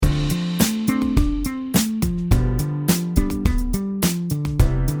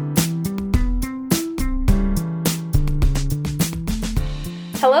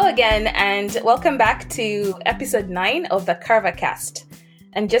again, and welcome back to episode 9 of the CarvaCast.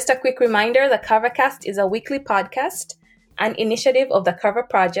 And just a quick reminder, the CarvaCast is a weekly podcast, an initiative of the Carver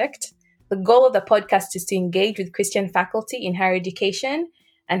Project. The goal of the podcast is to engage with Christian faculty in higher education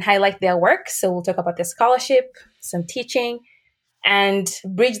and highlight their work. So we'll talk about their scholarship, some teaching, and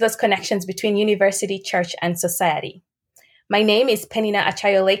bridge those connections between university, church, and society. My name is Penina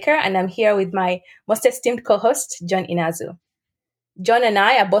Achayo-Laker, and I'm here with my most esteemed co-host, John Inazu. John and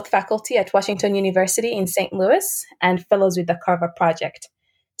I are both faculty at Washington University in St. Louis and fellows with the Carver Project.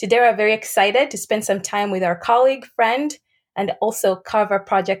 Today, we're very excited to spend some time with our colleague, friend, and also Carver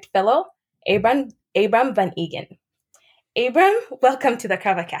Project fellow, Abram Van Eegen. Abram, welcome to the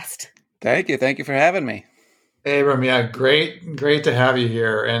CarvaCast. Thank you. Thank you for having me. Abram, yeah, great to have you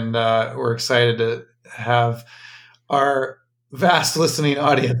here. And we're excited to have our vast listening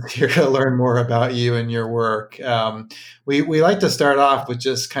audience here to learn more about you and your work. We like to start off with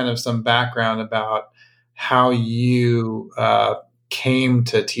just kind of some background about how you came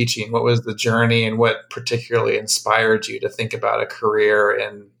to teaching. What was the journey and what particularly inspired you to think about a career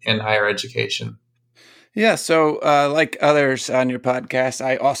in higher education? Yeah, so like others on your podcast,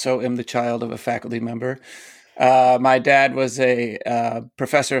 I also am the child of a faculty member. My dad was a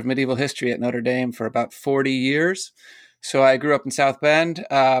professor of medieval history at Notre Dame for about 40 years. So I grew up in South Bend.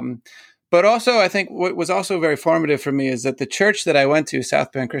 But also, I think what was also very formative for me is that the church that I went to,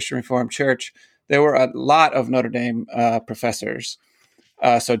 South Bend Christian Reformed Church, there were a lot of Notre Dame professors.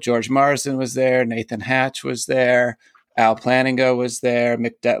 So George Morrison was there, Nathan Hatch was there, Al Plantinga was there,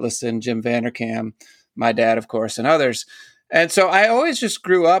 Mick Detlefsen, Jim Vanderkam, my dad, of course, and others. And so I always just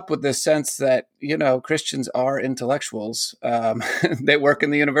grew up with this sense that, Christians are intellectuals. They work in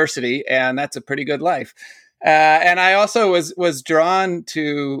the university, and that's a pretty good life. And I also was drawn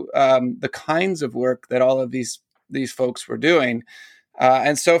to the kinds of work that all of these folks were doing.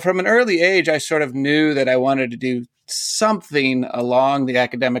 And so from an early age, I sort of knew that I wanted to do something along the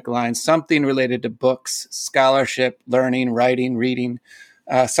academic line, something related to books, scholarship, learning, writing, reading,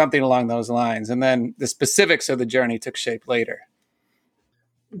 something along those lines. And then the specifics of the journey took shape later.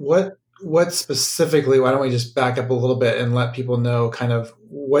 What specifically, why don't we just back up a little bit and let people know kind of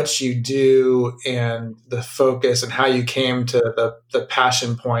what you do and the focus and how you came to the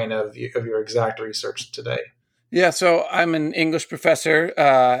passion point of your exact research today? Yeah, so I'm an English professor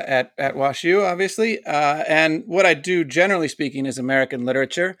at WashU, obviously. And what I do, generally speaking, is American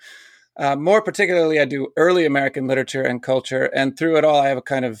literature. More particularly, I do early American literature and culture. And through it all, I have a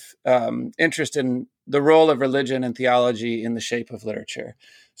kind of interest in the role of religion and theology in the shape of literature.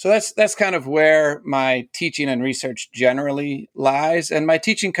 So that's kind of where my teaching and research generally lies. And my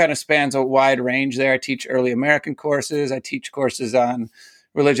teaching kind of spans a wide range there. I teach early American courses. I teach courses on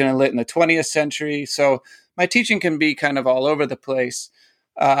religion and lit in the 20th century. So my teaching can be kind of all over the place.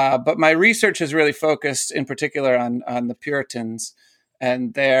 But my research is really focused in particular on the Puritans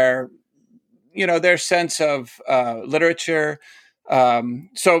and their sense of literature.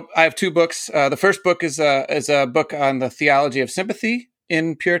 So I have two books. The first book is a book on the theology of sympathy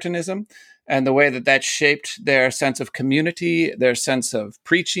in Puritanism and the way that shaped their sense of community, their sense of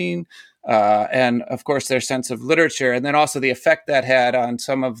preaching, and of course their sense of literature, and then also the effect that had on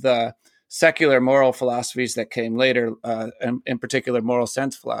some of the secular moral philosophies that came later, and in particular moral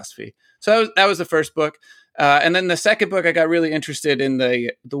sense philosophy. So that was the first book. And then the second book, I got really interested in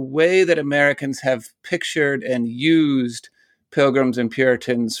the way that Americans have pictured and used Pilgrims and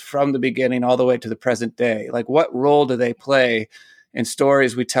Puritans from the beginning all the way to the present day. Like, what role do they play in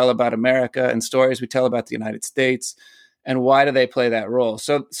stories we tell about America and stories we tell about the United States, and why do they play that role?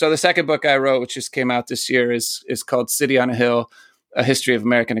 So the second book I wrote, which just came out this year, is called City on a Hill, A History of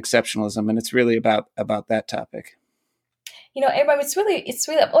American Exceptionalism, and it's really about that topic. Abram, it's really,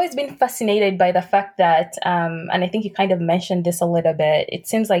 I've always been fascinated by the fact that, and I think you kind of mentioned this a little bit, it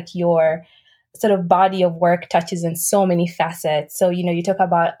seems like your sort of body of work touches on so many facets. So, you talk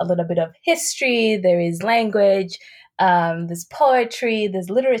about a little bit of history, there is language, there's poetry, there's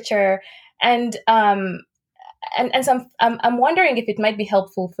literature, and so I'm wondering if it might be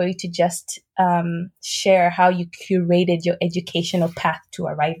helpful for you to just share how you curated your educational path to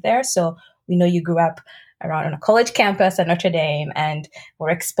arrive there. So we know you grew up around on a college campus at Notre Dame and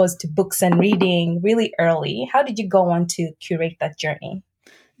were exposed to books and reading really early. How did you go on to curate that journey?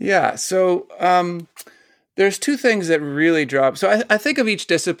 Yeah, so there's two things that really draw. So I think of each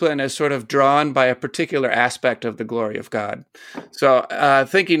discipline as sort of drawn by a particular aspect of the glory of God. So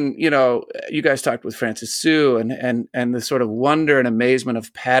thinking, you guys talked with Francis Sue and the sort of wonder and amazement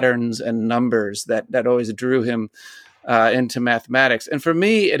of patterns and numbers that always drew him into mathematics. And for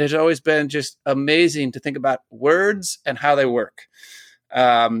me, it has always been just amazing to think about words and how they work.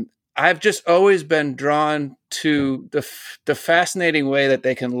 I've just always been drawn to the fascinating way that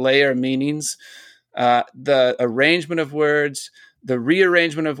they can layer meanings, the arrangement of words, the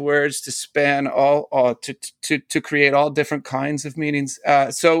rearrangement of words to span all to create all different kinds of meanings.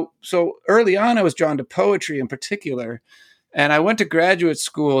 So early on, I was drawn to poetry in particular, and I went to graduate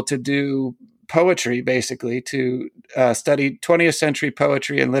school to do poetry, basically to study 20th century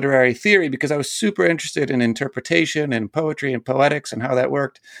poetry and literary theory, because I was super interested in interpretation and poetry and poetics and how that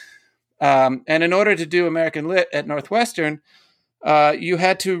worked. And in order to do American Lit at Northwestern, you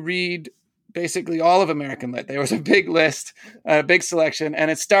had to read basically all of American Lit. There was a big list, a big selection, and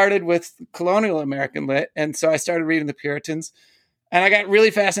it started with colonial American Lit. And so I started reading the Puritans, and I got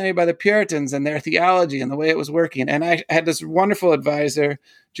really fascinated by the Puritans and their theology and the way it was working. And I had this wonderful advisor,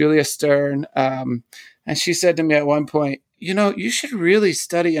 Julia Stern, and she said to me at one point, you should really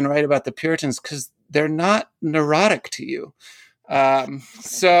study and write about the Puritans because they're not neurotic to you.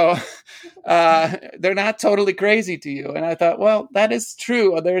 So they're not totally crazy to you. And I thought, well, that is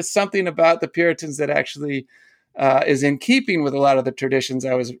true. There's something about the Puritans that actually is in keeping with a lot of the traditions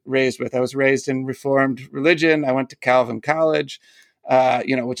I was raised with. I was raised in Reformed religion. I went to Calvin College,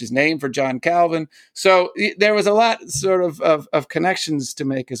 which is named for John Calvin. So there was a lot sort of connections to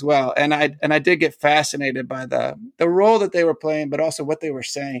make as well. And I did get fascinated by the role that they were playing, but also what they were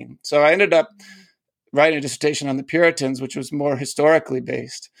saying. So I ended up writing a dissertation on the Puritans, which was more historically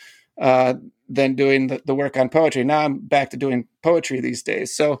based than doing the work on poetry. Now I'm back to doing poetry these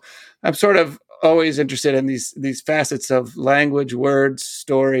days. So I'm sort of always interested in these facets of language, words,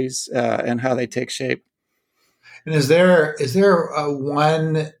 stories, and how they take shape. And is there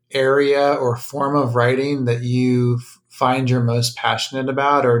one area or form of writing that you find you're most passionate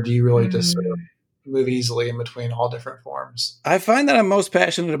about, or do you really just sort of move easily in between all different forms? I find that I'm most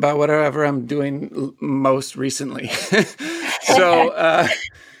passionate about whatever I'm doing most recently. So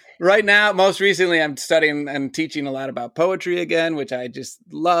right now, most recently, I'm studying and teaching a lot about poetry again, which I just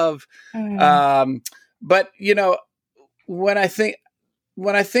love. But when I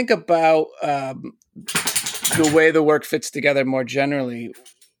think about the way the work fits together more generally,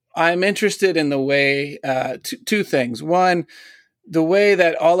 I'm interested in the way two things. One, the way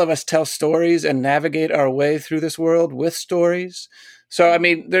that all of us tell stories and navigate our way through this world with stories. So, I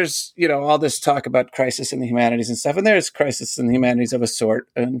mean, there's, all this talk about crisis in the humanities and stuff, and there's crisis in the humanities of a sort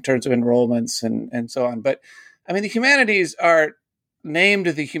in terms of enrollments and so on. But, I mean, the humanities are named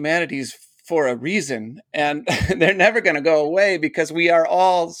the humanities for a reason, and they're never going to go away because we are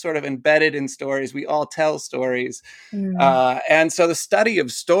all sort of embedded in stories. We all tell stories. And so the study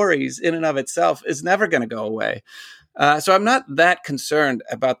of stories in and of itself is never going to go away. So I'm not that concerned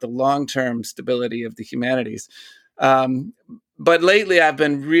about the long-term stability of the humanities. But lately I've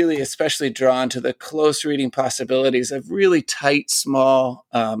been really especially drawn to the close reading possibilities of really tight, small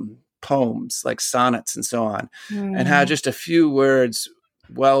poems like sonnets and so on, and how just a few words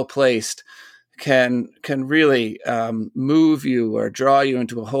well placed can really move you or draw you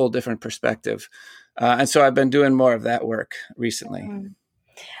into a whole different perspective. And so I've been doing more of that work recently.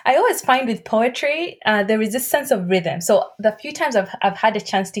 I always find with poetry, there is this sense of rhythm. So the few times I've had a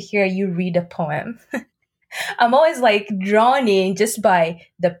chance to hear you read a poem, I'm always like drawn in just by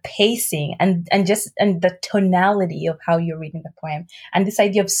the pacing and the tonality of how you're reading the poem, and this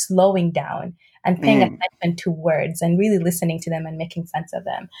idea of slowing down and paying attention to words and really listening to them and making sense of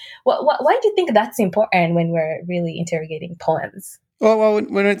them. Why do you think that's important when we're really interrogating poems? Well,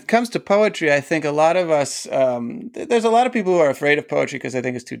 when it comes to poetry, I think a lot of us, there's a lot of people who are afraid of poetry because they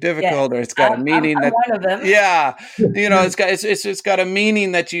think it's too difficult, or it's got a meaning I'm one of them. Yeah, it's got a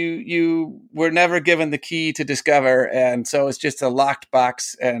meaning that you were never given the key to discover, and so it's just a locked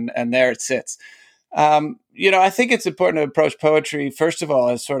box, and there it sits. I think it's important to approach poetry, first of all,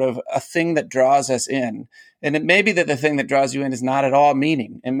 as sort of a thing that draws us in. And it may be that the thing that draws you in is not at all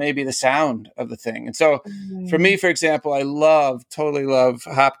meaning. It may be the sound of the thing. And so for me, for example, I totally love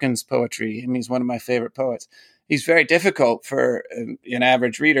Hopkins' poetry. I mean, he's one of my favorite poets. He's very difficult for an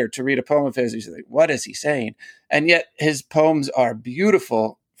average reader to read a poem of his. He's like, what is he saying? And yet his poems are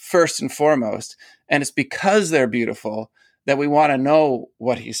beautiful, first and foremost. And it's because they're beautiful that we want to know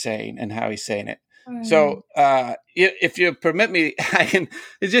what he's saying and how he's saying it. So if you permit me, I can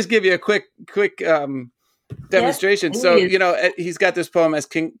just give you a quick demonstration. Yes, so, he's got this poem as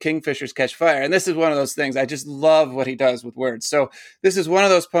Kingfishers Catch Fire. And this is one of those things. I just love what he does with words. So this is one of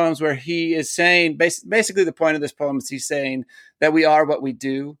those poems where he is saying, basically the point of this poem is he's saying that we are what we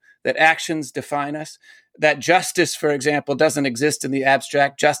do, that actions define us, that justice, for example, doesn't exist in the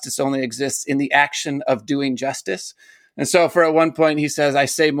abstract. Justice only exists in the action of doing justice. And so at one point he says, I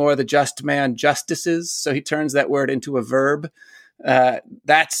say more the just man justices. So he turns that word into a verb.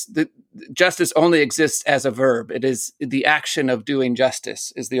 That's the justice only exists as a verb. It is the action of doing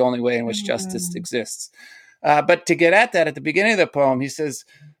justice is the only way in which justice exists. But to get at that, at the beginning of the poem, he says,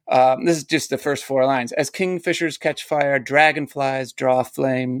 this is just the first 4 lines. As kingfishers catch fire, dragonflies draw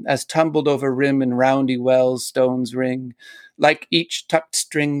flame, as tumbled over rim and roundy wells stones ring, like each tucked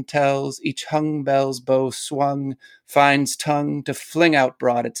string tells, each hung bell's bow swung, finds tongue to fling out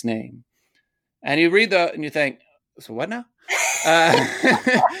broad its name. And you read and you think, so what now? But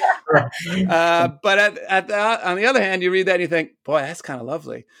on the other hand, you read that and you think, boy, that's kind of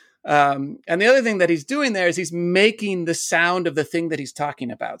lovely. And the other thing that he's doing there is he's making the sound of the thing that he's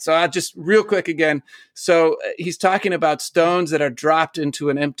talking about. So I'll just real quick again. So he's talking about stones that are dropped into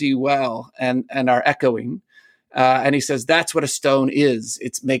an empty well and are echoing. And he says, that's what a stone is.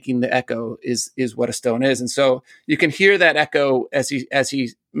 It's making the echo is what a stone is. And so you can hear that echo as he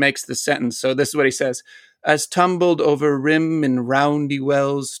makes the sentence. So this is what he says. As tumbled over rim and roundy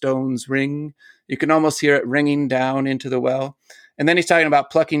wells stones ring. You can almost hear it ringing down into the well. And then he's talking about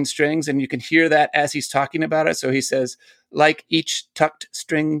plucking strings, and you can hear that as he's talking about it. So he says, like each tucked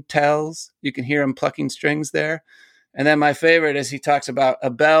string tells, you can hear him plucking strings there. And then my favorite is he talks about a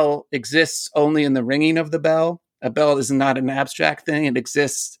bell exists only in the ringing of the bell. A bell is not an abstract thing. It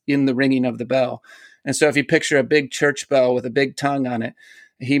exists in the ringing of the bell. And so if you picture a big church bell with a big tongue on it,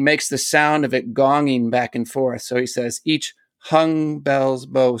 he makes the sound of it gonging back and forth. So he says, each hung bell's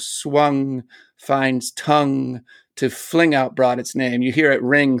bow swung finds tongue to fling out broad its name. You hear it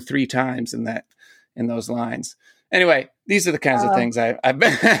ring 3 times in those lines. Anyway, these are the kinds of things I've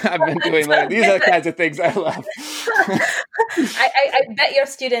been doing lately. These are the kinds of things I love. I bet your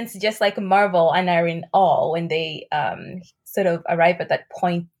students just like marvel and are in awe when they sort of arrive at that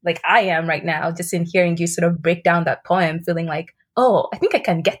point, like I am right now, just in hearing you sort of break down that poem, feeling like, oh, I think I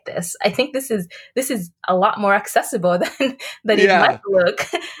can get this. I think this is a lot more accessible than it might look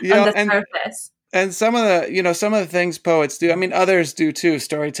on the surface. And some of the things poets do, I mean, others do too,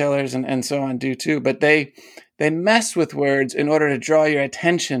 storytellers and so on do too, but they mess with words in order to draw your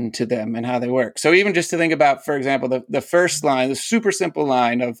attention to them and how they work. So even just to think about, for example, the first line, the super simple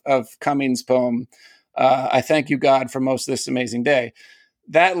line of Cummings' poem, I thank you, God, for most of this amazing day.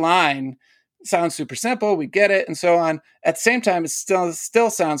 That line sounds super simple. We get it and so on. At the same time, it still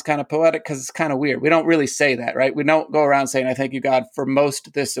sounds kind of poetic because it's kind of weird. We don't really say that, right? We don't go around saying, I thank you, God, for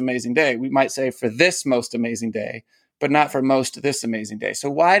most this amazing day. We might say for this most amazing day, but not for most this amazing day. So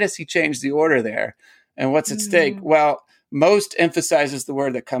why does he change the order there? And what's at stake? Well, most emphasizes the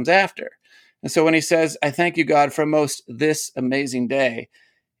word that comes after. And so when he says, I thank you, God, for most this amazing day,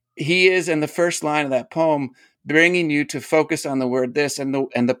 he is in the first line of that poem bringing you to focus on the word this and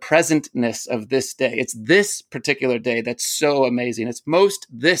the presentness of this day. It's this particular day that's so amazing. It's most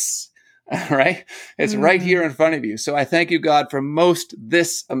this, right? It's right here in front of you. So I thank you, God, for most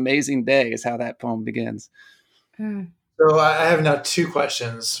this amazing day is how that poem begins. So I have now 2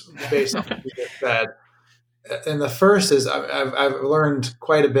 questions based on what you just said. And the first is I've learned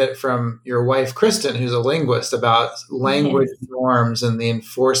quite a bit from your wife, Kristen, who's a linguist, about language norms and the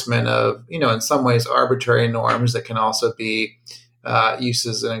enforcement of, in some ways arbitrary norms that can also be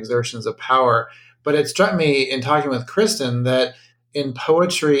uses and exertions of power. But it struck me in talking with Kristen that in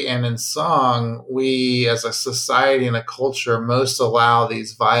poetry and in song, we as a society and a culture most allow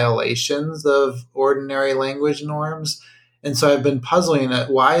these violations of ordinary language norms. And so I've been puzzling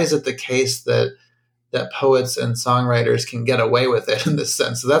at why is it the case that poets and songwriters can get away with it in this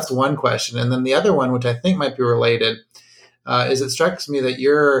sense. So that's one question. And then the other one, which I think might be related, is it strikes me that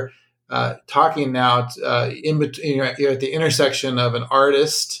you're talking now in between, you're at the intersection of an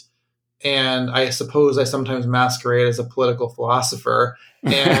artist, and I suppose I sometimes masquerade as a political philosopher.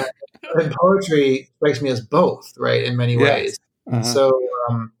 And poetry strikes me as both, right, in many ways. Uh-huh. So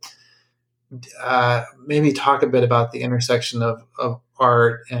maybe talk a bit about the intersection of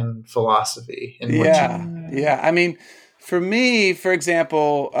art and philosophy. Yeah. I mean, for me, for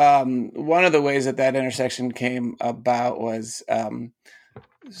example, one of the ways that intersection came about was,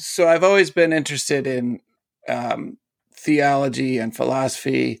 so I've always been interested in theology and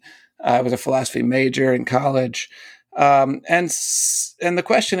philosophy. I was a philosophy major in college. And the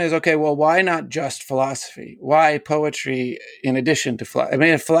question is, okay, well, why not just philosophy? Why poetry in addition to philosophy? I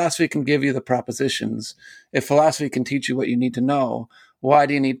mean, if philosophy can give you the propositions, if philosophy can teach you what you need to know, why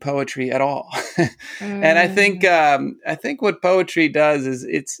do you need poetry at all? And I think what poetry does is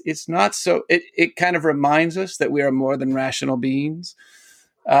it's not so, it kind of reminds us that we are more than rational beings,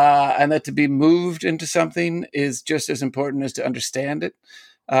 and that to be moved into something is just as important as to understand it.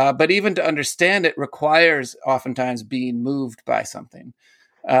 But even to understand it requires oftentimes being moved by something.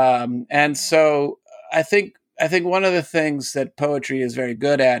 And so I think I think one of the things that poetry is very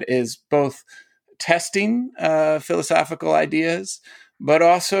good at is both testing philosophical ideas, but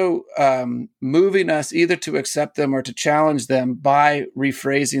also moving us either to accept them or to challenge them by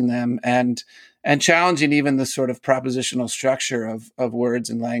rephrasing them and challenging even the sort of propositional structure of words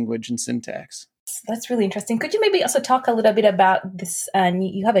and language and syntax. That's really interesting. Could you maybe also talk a little bit about this?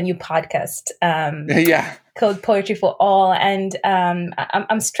 You have a new podcast called Poetry for All. And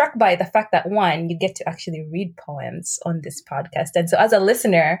I'm struck by the fact that, one, you get to actually read poems on this podcast. And so as a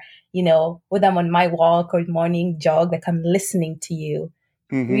listener, whether I'm on my walk or morning jog, like I'm listening to you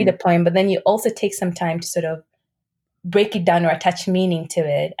read a poem, but then you also take some time to sort of break it down or attach meaning to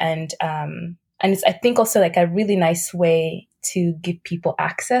it. And it's, I think, also like a really nice way to give people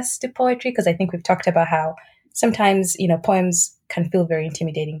access to poetry, because I think we've talked about how sometimes, poems can feel very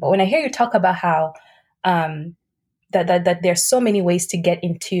intimidating. But when I hear you talk about how that there's so many ways to get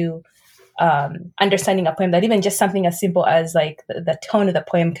into understanding a poem, that even just something as simple as like the tone of the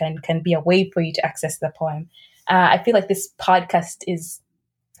poem can be a way for you to access the poem. I feel like this podcast is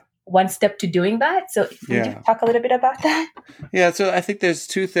one step to doing that. So would you talk a little bit about that? Yeah. So I think there's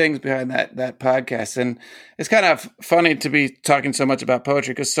two things behind that podcast. And it's kind of funny to be talking so much about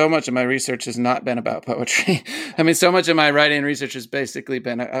poetry because so much of my research has not been about poetry. I mean, so much of my writing and research has basically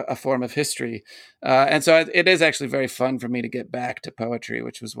been a form of history. And so it is actually very fun for me to get back to poetry,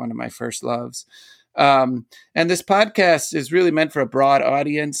 which was one of my first loves. And this podcast is really meant for a broad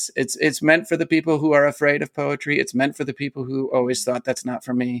audience. It's meant for the people who are afraid of poetry. It's meant for the people who always thought that's not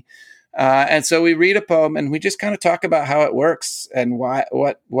for me. And so we read a poem and we just kind of talk about how it works and what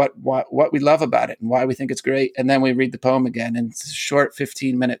we love about it and why we think it's great. And then we read the poem again, and it's a short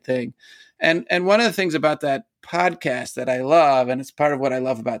 15-minute thing. And one of the things about that podcast that I love, and it's part of what I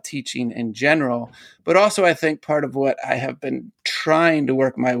love about teaching in general, but also I think part of what I have been trying to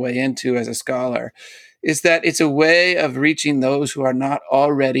work my way into as a scholar, is that it's a way of reaching those who are not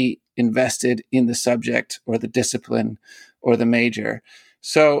already invested in the subject or the discipline or the major.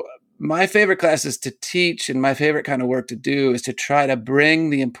 So my favorite classes to teach and my favorite kind of work to do is to try to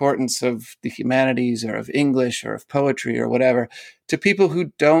bring the importance of the humanities or of English or of poetry or whatever to people who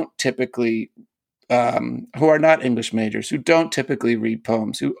don't typically, who are not English majors, who don't typically read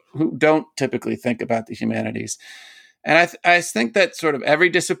poems, who don't typically think about the humanities. And I think that sort of every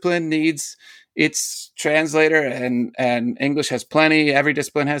discipline needs its translator, and English has plenty. Every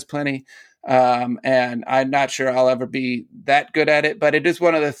discipline has plenty. And I'm not sure I'll ever be that good at it, but it is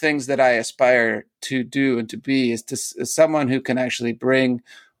one of the things that I aspire to do and to be, is someone who can actually bring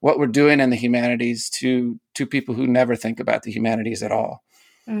what we're doing in the humanities to people who never think about the humanities at all.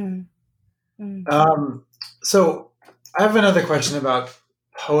 So I have another question about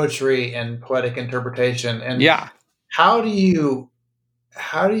poetry and poetic interpretation. And how do you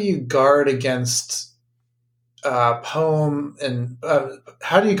guard against poem and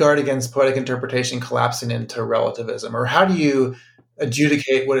how do you guard against poetic interpretation collapsing into relativism, or how do you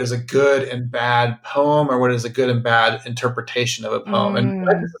adjudicate what is a good and bad poem or what is a good and bad interpretation of a poem? And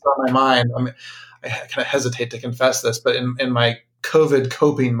this is on my mind. I kind of hesitate to confess this, but in my COVID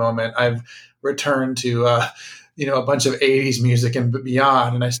coping moment, I've returned to a bunch of 80s music and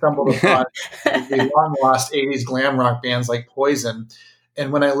beyond, and I stumbled upon the long lost 80s glam rock bands like Poison.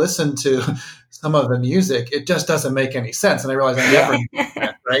 And when I listen to some of the music, it just doesn't make any sense. And I realize I never did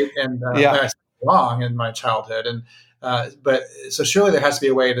that, right? And I was wrong in my childhood. And but so surely there has to be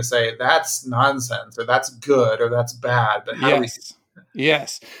a way to say that's nonsense, or that's good, or that's bad. But how do we?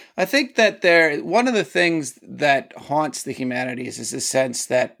 Yes. I think that one of the things that haunts the humanities is the sense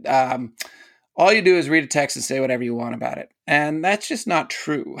that all you do is read a text and say whatever you want about it. And that's just not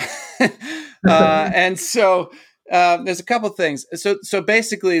true. And so there's a couple of things. So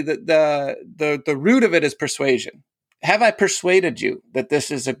basically the root of it is persuasion. Have I persuaded you that this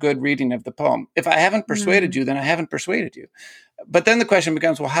is a good reading of the poem? If I haven't persuaded you, then I haven't persuaded you. But then the question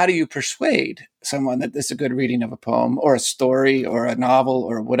becomes, well, how do you persuade someone that this is a good reading of a poem or a story or a novel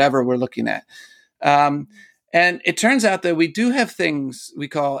or whatever we're looking at? And it turns out that we do have things we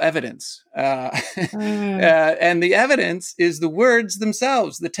call evidence. And the evidence is the words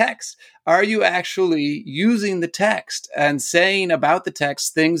themselves, the text. Are you actually using the text and saying about the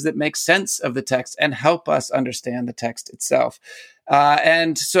text things that make sense of the text and help us understand the text itself?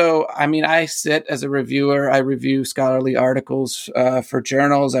 And so, I mean, I sit as a reviewer. I review scholarly articles for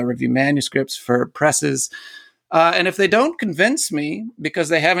journals. I review manuscripts for presses. And if they don't convince me because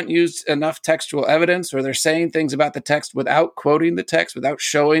they haven't used enough textual evidence, or they're saying things about the text without quoting the text, without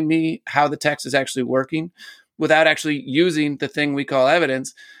showing me how the text is actually working, without actually using the thing we call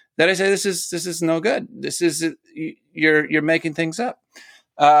evidence, then I say this is no good. This is you're making things up.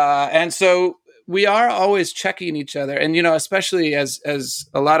 And so we are always checking each other. And, especially as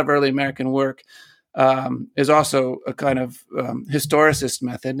a lot of early American work is also a kind of historicist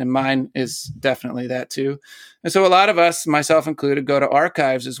method, and mine is definitely that too. And so a lot of us, myself included, go to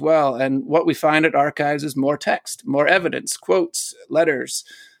archives as well. And what we find at archives is more text, more evidence, quotes, letters.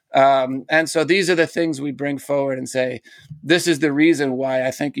 And so these are the things we bring forward and say, this is the reason why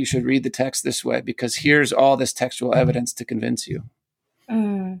I think you should read the text this way, because here's all this textual evidence to convince you.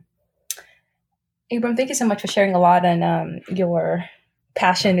 Abram, thank you so much for sharing a lot on your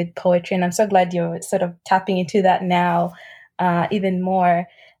passion with poetry. And I'm so glad you're sort of tapping into that now even more.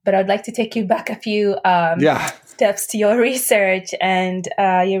 But I'd like to take you back a few steps to your research and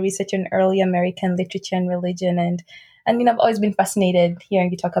your research on early American literature and religion. And I've always been fascinated hearing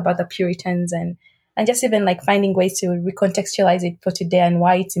you talk about the Puritans and just even like finding ways to recontextualize it for today and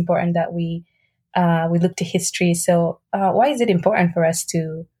why it's important that we look to history. So why is it important for us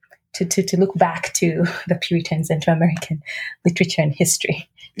to look back to the Puritans and to American literature and history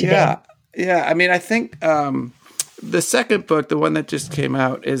today? Yeah. I mean, I think the second book, the one that just came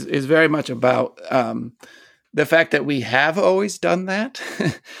out, is very much about the fact that we have always done that.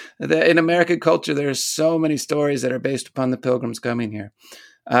 That in American culture, there's so many stories that are based upon the Pilgrims coming here.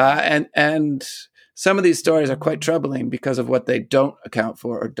 And some of these stories are quite troubling because of what they don't account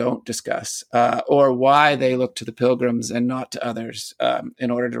for or don't discuss, or why they look to the Pilgrims and not to others in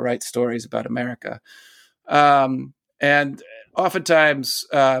order to write stories about America. And oftentimes,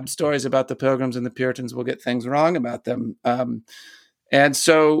 stories about the Pilgrims and the Puritans will get things wrong about them. And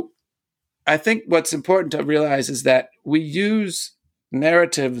so I think what's important to realize is that we use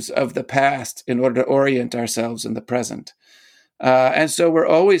narratives of the past in order to orient ourselves in the present. And so we're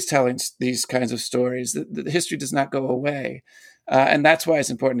always telling these kinds of stories. The history does not go away. And that's why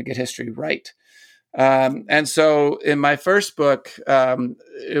it's important to get history right. And so in my first book,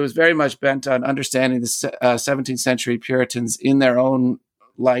 it was very much bent on understanding the 17th century Puritans in their own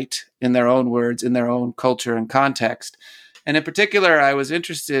light, in their own words, in their own culture and context. And in particular, I was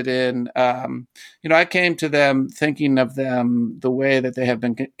interested in, I came to them thinking of them the way that they have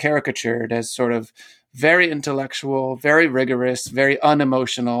been caricatured as sort of very intellectual, very rigorous, very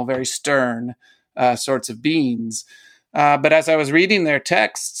unemotional, very stern sorts of beings. But as I was reading their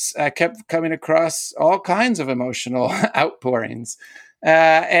texts, I kept coming across all kinds of emotional outpourings.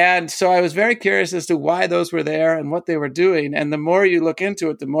 And so I was very curious as to why those were there and what they were doing. And the more you look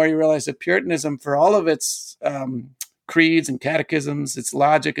into it, the more you realize that Puritanism, for all of its creeds and catechisms, its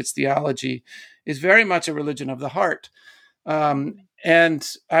logic, its theology, is very much a religion of the heart.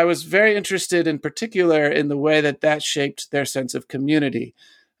 And I was very interested in particular in the way that shaped their sense of community.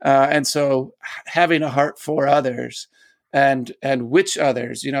 And so having a heart for others and which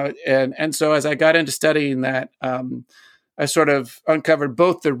others, and so as I got into studying that, I sort of uncovered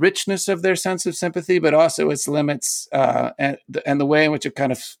both the richness of their sense of sympathy, but also its limits and the way in which it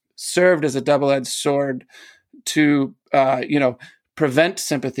kind of served as a double-edged sword to, prevent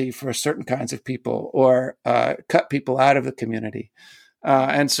sympathy for certain kinds of people or cut people out of the community.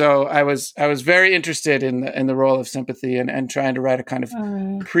 And so I was very interested in the role of sympathy and trying to write a kind of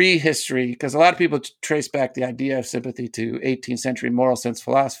prehistory, because a lot of people trace back the idea of sympathy to 18th century moral sense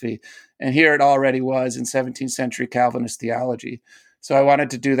philosophy. And here it already was in 17th century Calvinist theology. So I wanted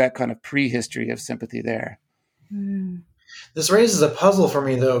to do that kind of prehistory of sympathy there. This raises a puzzle for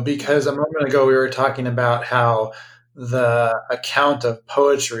me, though, because a moment ago we were talking about how the account of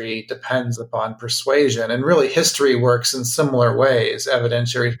poetry depends upon persuasion. And really, history works in similar ways,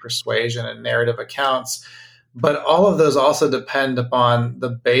 evidentiary persuasion and narrative accounts. But all of those also depend upon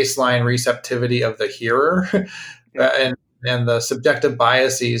the baseline receptivity of the hearer and the subjective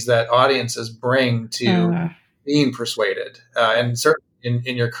biases that audiences bring to being persuaded. And certainly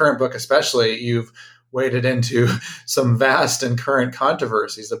in your current book especially, you've waded into some vast and current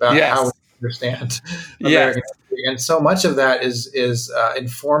controversies about how we understand American history. And so much of that is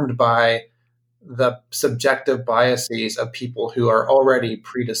informed by the subjective biases of people who are already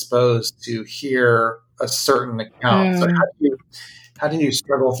predisposed to hear a certain account. So how do you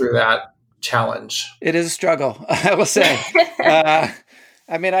struggle through that challenge? It is a struggle, I will say.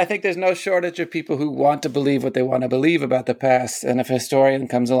 I think there's no shortage of people who want to believe what they want to believe about the past. And if a historian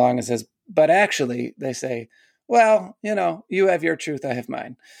comes along and says, but actually, they say, well, you have your truth, I have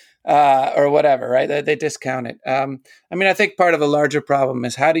mine, or whatever, right? They discount it. I think part of a larger problem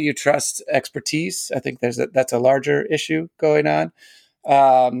is, how do you trust expertise? I think that's a larger issue going on.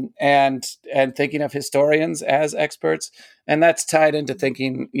 And thinking of historians as experts. And that's tied into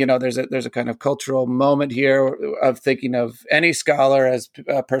thinking, there's a kind of cultural moment here of thinking of any scholar as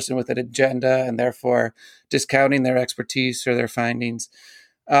a person with an agenda and therefore discounting their expertise or their findings.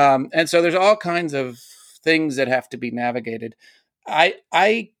 And so there's all kinds of things that have to be navigated.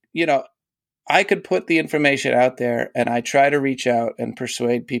 I could put the information out there, and I try to reach out and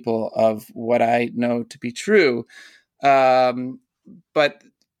persuade people of what I know to be true. But,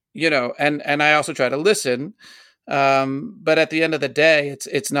 and I also try to listen. But at the end of the day,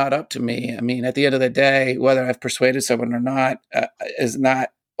 it's not up to me. I mean, at the end of the day, whether I've persuaded someone or not is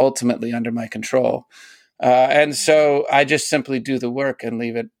not ultimately under my control. And so I just simply do the work and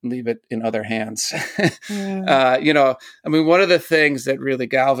leave it in other hands. I mean, one of the things that really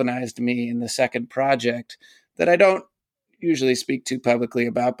galvanized me in the second project that I don't usually speak too publicly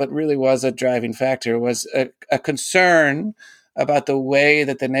about, but really was a driving factor, was a concern about the way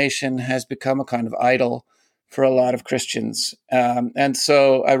that the nation has become a kind of idol for a lot of Christians. And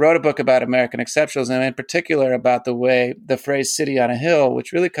so I wrote a book about American exceptionalism, and in particular about the way the phrase city on a hill,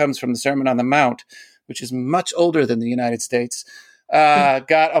 which really comes from the Sermon on the Mount, which is much older than the United States,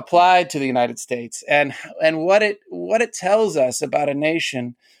 got applied to the United States, and what it tells us about a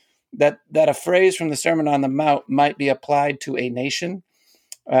nation, that a phrase from the Sermon on the Mount might be applied to a nation,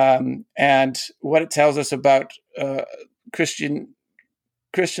 and what it tells us about Christian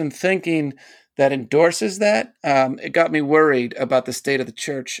thinking that endorses that. It got me worried about the state of the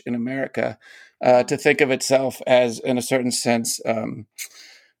church in America, to think of itself as, in a certain sense,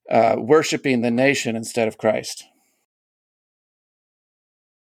 worshiping the nation instead of Christ.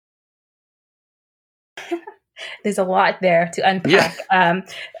 There's a lot there to unpack.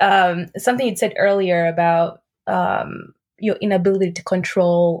 Yeah. Something you said earlier about your inability to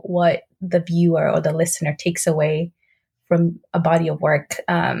control what the viewer or the listener takes away from a body of work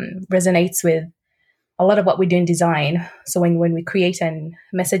resonates with a lot of what we do in design. So when we create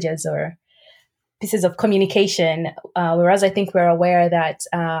messages or pieces of communication, whereas I think we're aware that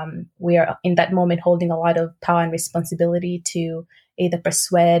we are in that moment holding a lot of power and responsibility to either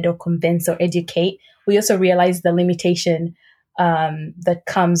persuade or convince or educate, we also realize the limitation that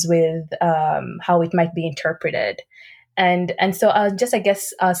comes with how it might be interpreted. And so I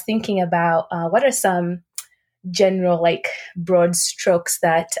was thinking about what are some general, broad strokes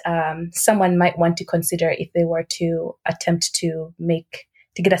that someone might want to consider if they were to attempt to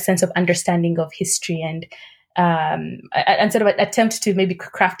get a sense of understanding of history and sort of attempt to maybe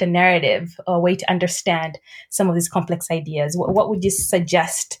craft a narrative or a way to understand some of these complex ideas. What would you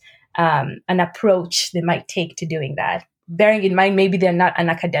suggest an approach they might take to doing that? Bearing in mind, maybe they're not an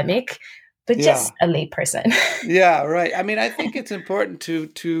academic, but just a layperson. Yeah, right. I mean, I think it's important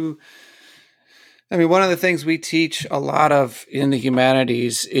to one of the things we teach a lot of in the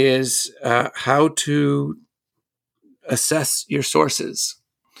humanities is how to assess your sources.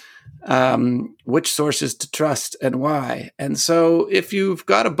 Which sources to trust and why. And so if you've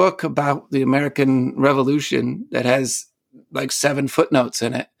got a book about the American Revolution that has 7 footnotes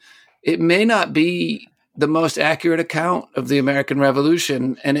in it, it may not be the most accurate account of the American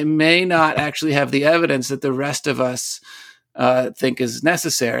Revolution, and it may not actually have the evidence that the rest of us think is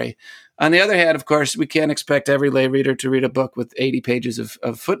necessary. On the other hand, of course, we can't expect every lay reader to read a book with 80 pages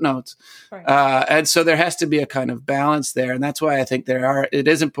of footnotes. Right. And so there has to be a kind of balance there. And that's why I think it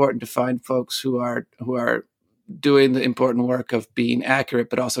is important to find folks who are doing the important work of being accurate,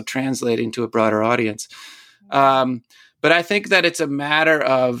 but also translating to a broader audience. But I think that it's a matter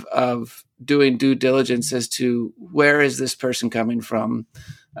of doing due diligence as to where is this person coming from.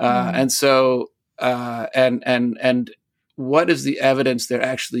 And so, and what is the evidence they're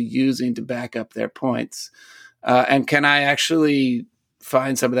actually using to back up their points? And can I actually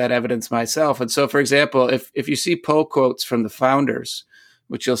find some of that evidence myself? And so, for example, if you see Poe quotes from the founders,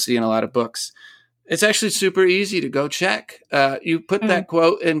 which you'll see in a lot of books, it's actually super easy to go check. You put that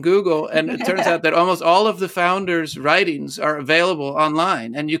quote in Google, and it turns out that almost all of the founders' writings are available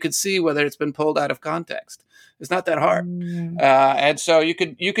online, and you can see whether it's been pulled out of context. It's not that hard. And so you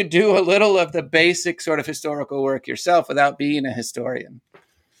could do a little of the basic sort of historical work yourself without being a historian.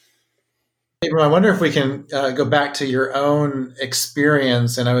 I wonder if we can go back to your own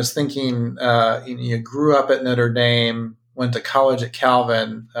experience. And I was thinking, you grew up at Notre Dame, went to college at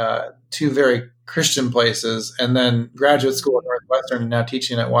Calvin, 2 very Christian places, and then graduate school at Northwestern, and now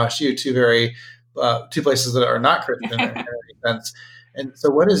teaching at WashU, 2 places that are not Christian in any sense. And so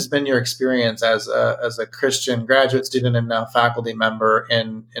what has been your experience as a Christian graduate student and now faculty member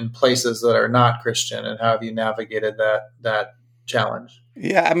in places that are not Christian, and how have you navigated that challenge?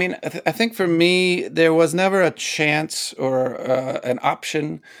 Yeah, I mean, I think for me, there was never a chance or an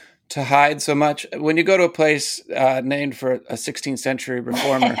option to hide so much. When you go to a place named for a 16th century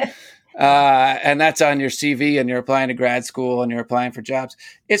reformer, and that's on your CV, and you're applying to grad school and you're applying for jobs,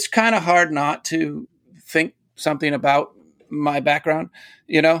 it's kind of hard not to think something about my background,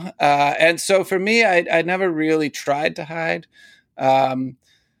 and so for me, I never really tried to hide.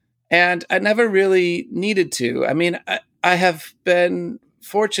 And I never really needed to. I mean, I have been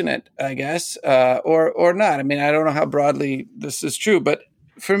fortunate, I guess, or not. I mean, I don't know how broadly this is true, but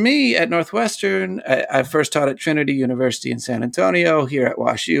for me at Northwestern, I first taught at Trinity University in San Antonio, here at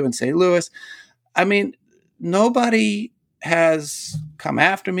WashU in St. Louis. I mean, nobody has come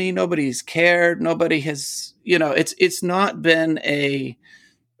after me. Nobody's cared. Nobody has, it's not been a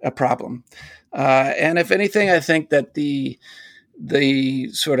problem. And if anything, I think that the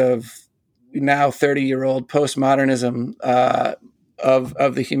sort of now 30-year-old postmodernism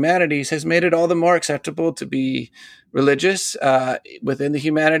of the humanities has made it all the more acceptable to be religious within the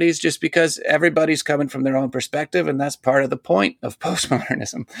humanities, just because everybody's coming from their own perspective, and that's part of the point of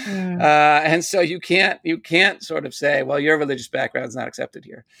postmodernism. And so you can't sort of say, well, your religious background's not accepted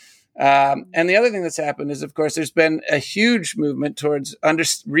here. And the other thing that's happened is, of course, there's been a huge movement towards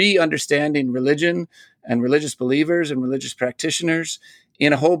re-understanding religion and religious believers and religious practitioners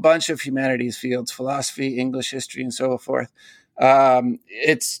in a whole bunch of humanities fields, philosophy, English, history, and so forth.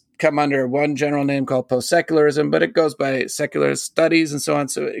 It's come under one general name called post-secularism, but it goes by secular studies and so on.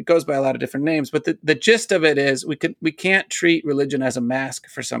 So it goes by a lot of different names. But the gist of it is we can't treat religion as a mask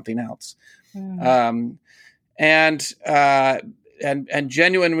for something else. And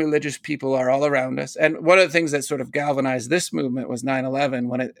genuine religious people are all around us. And one of the things that sort of galvanized this movement was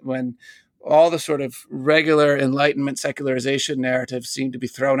 9/11, when all the sort of regular Enlightenment secularization narratives seemed to be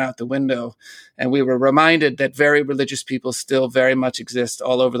thrown out the window. And we were reminded that very religious people still very much exist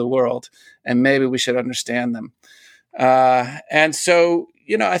all over the world, and maybe we should understand them. And so,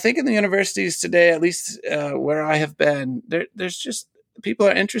 I think in the universities today, at least where I have been, there's just, people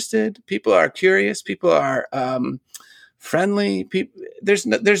are interested, people are curious, people are friendly. There's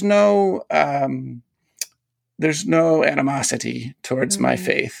no animosity towards my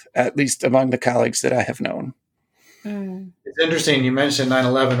faith, at least among the colleagues that I have known. It's interesting. You mentioned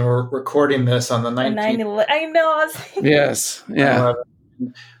 9/11. We're recording this on the 19th. I know. Yes. Yeah.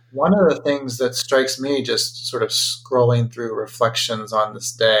 9/11. One of the things that strikes me just sort of scrolling through reflections on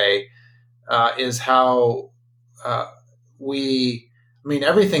this day is how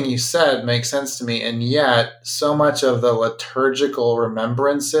everything you said makes sense to me. And yet so much of the liturgical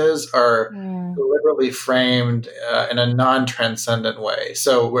remembrances are deliberately framed in a non-transcendent way.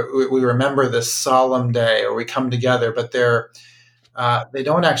 So we remember this solemn day, or we come together, but they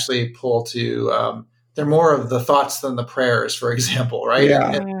don't actually pull to, they're more of the thoughts than the prayers, for example, right?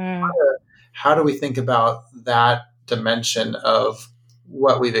 Yeah. And how do we think about that dimension of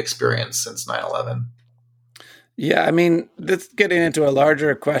what we've experienced since 9/11? Yeah, I mean, that's getting into a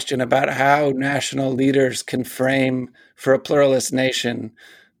larger question about how national leaders can frame for a pluralist nation,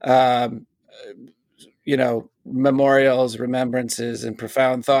 memorials, remembrances, and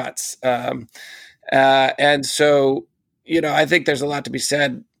profound thoughts. And so, I think there's a lot to be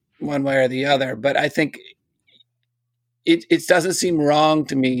said one way or the other, but I think it doesn't seem wrong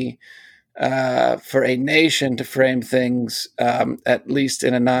to me for a nation to frame things, at least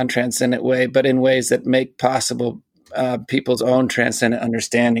in a non-transcendent way, but in ways that make possible people's own transcendent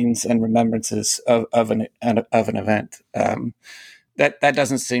understandings and remembrances of an event. That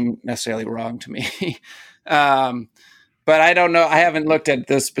doesn't seem necessarily wrong to me. But I don't know. I haven't looked at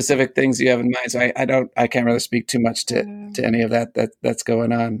the specific things you have in mind, so I can't really speak too much to any of that's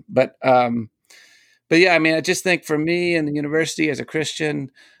going on. But yeah, I mean, I just think for me in the university as a Christian,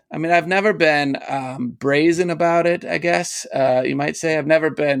 I mean, I've never been brazen about it, I guess you might say. I've never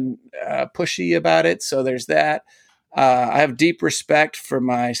been pushy about it. So there's that. I have deep respect for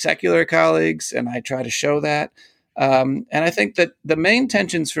my secular colleagues, and I try to show that. And I think that the main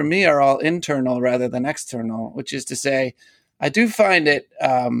tensions for me are all internal rather than external, which is to say, I do find it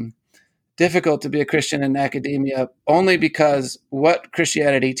difficult to be a Christian in academia only because what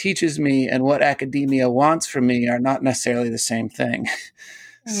Christianity teaches me and what academia wants from me are not necessarily the same thing.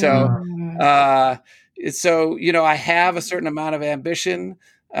 So, I have a certain amount of ambition.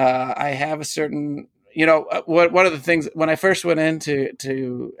 I have a certain, one of the things when I first went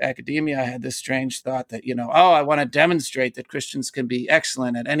into academia, I had this strange thought that, I want to demonstrate that Christians can be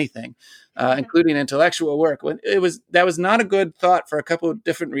excellent at anything, including intellectual work. That was not a good thought for a couple of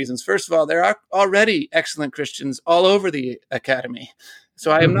different reasons. First of all, there are already excellent Christians all over the academy. So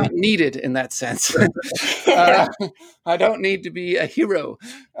I am not needed in that sense. I don't need to be a hero,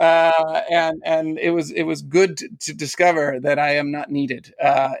 and it was good to discover that I am not needed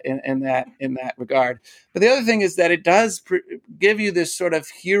in that regard. But the other thing is that it does give you this sort of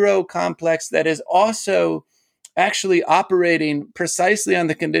hero complex that is also actually operating precisely on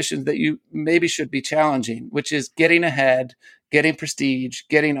the conditions that you maybe should be challenging, which is getting ahead, getting prestige,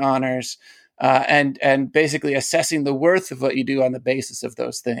 getting honors, and basically assessing the worth of what you do on the basis of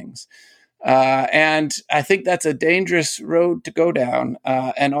those things. And I think that's a dangerous road to go down,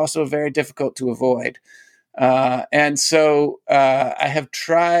 and also very difficult to avoid. And so I have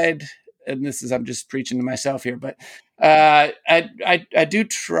tried, and I'm just preaching to myself here, but I do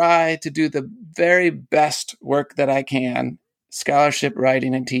try to do the very best work that I can, scholarship,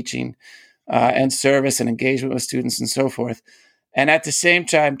 writing, and teaching, and service and engagement with students and so forth. And at the same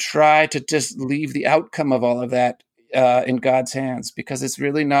time, try to just leave the outcome of all of that in God's hands, because it's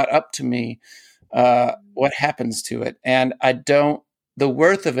really not up to me what happens to it. And the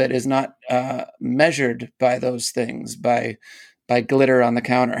worth of it is not measured by those things, by glitter on the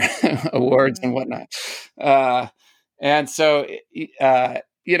counter, awards and whatnot. And so, and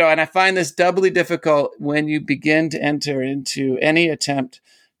I find this doubly difficult when you begin to enter into any attempt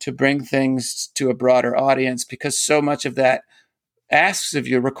to bring things to a broader audience, because so much of that asks of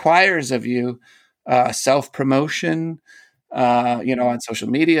you, requires of you, self-promotion, on social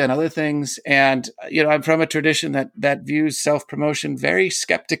media and other things. And, I'm from a tradition that views self-promotion very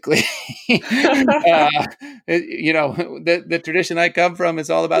skeptically. The tradition I come from is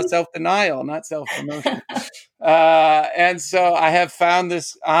all about self-denial, not self-promotion. And so I have found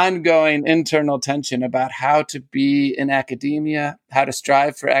this ongoing internal tension about how to be in academia, how to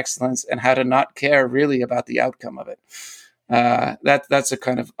strive for excellence, and how to not care really about the outcome of it. That's a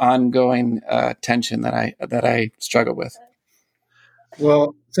kind of ongoing tension that I struggle with.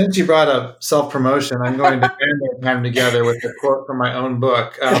 Well, since you brought up self-promotion, I'm going to end our time together with a quote from my own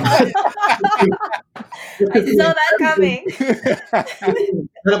book. I saw that coming.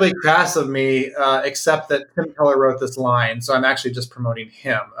 Incredibly crass of me, except that Tim Keller wrote this line, so I'm actually just promoting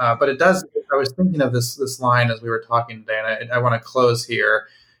him. But it does. I was thinking of this line as we were talking today, and I want to close here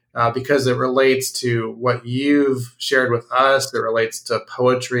because it relates to what you've shared with us. It relates to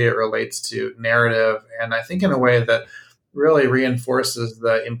poetry. It relates to narrative, and I think in a way that really reinforces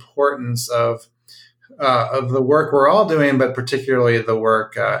the importance of the work we're all doing, but particularly the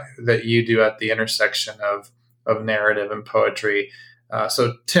work that you do at the intersection of narrative and poetry.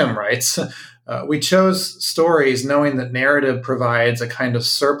 So Tim writes, we chose stories knowing that narrative provides a kind of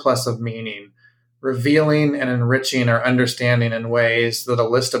surplus of meaning, revealing and enriching our understanding in ways that a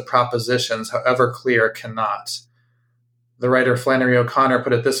list of propositions, however clear, cannot. The writer Flannery O'Connor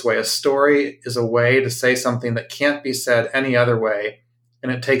put it this way: a story is a way to say something that can't be said any other way,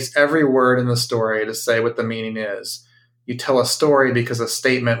 and it takes every word in the story to say what the meaning is. You tell a story because a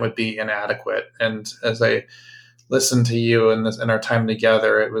statement would be inadequate. And as I listened to you in our time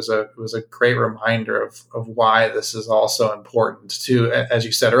together, it was a great reminder of why this is also important to, as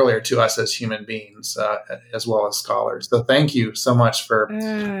you said earlier, to us as human beings, as well as scholars. So thank you so much for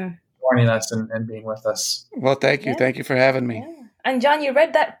joining us and being with us. Well, thank you. Yeah. Thank you for having me. Yeah. And John, you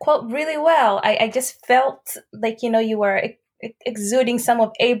read that quote really well. I just felt like, you were exuding some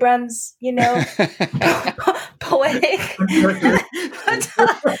of Abrams, poetic.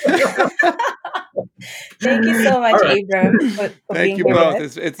 Thank you so much, right. Abram. For Thank you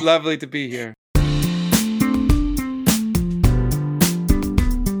both. It's lovely to be here.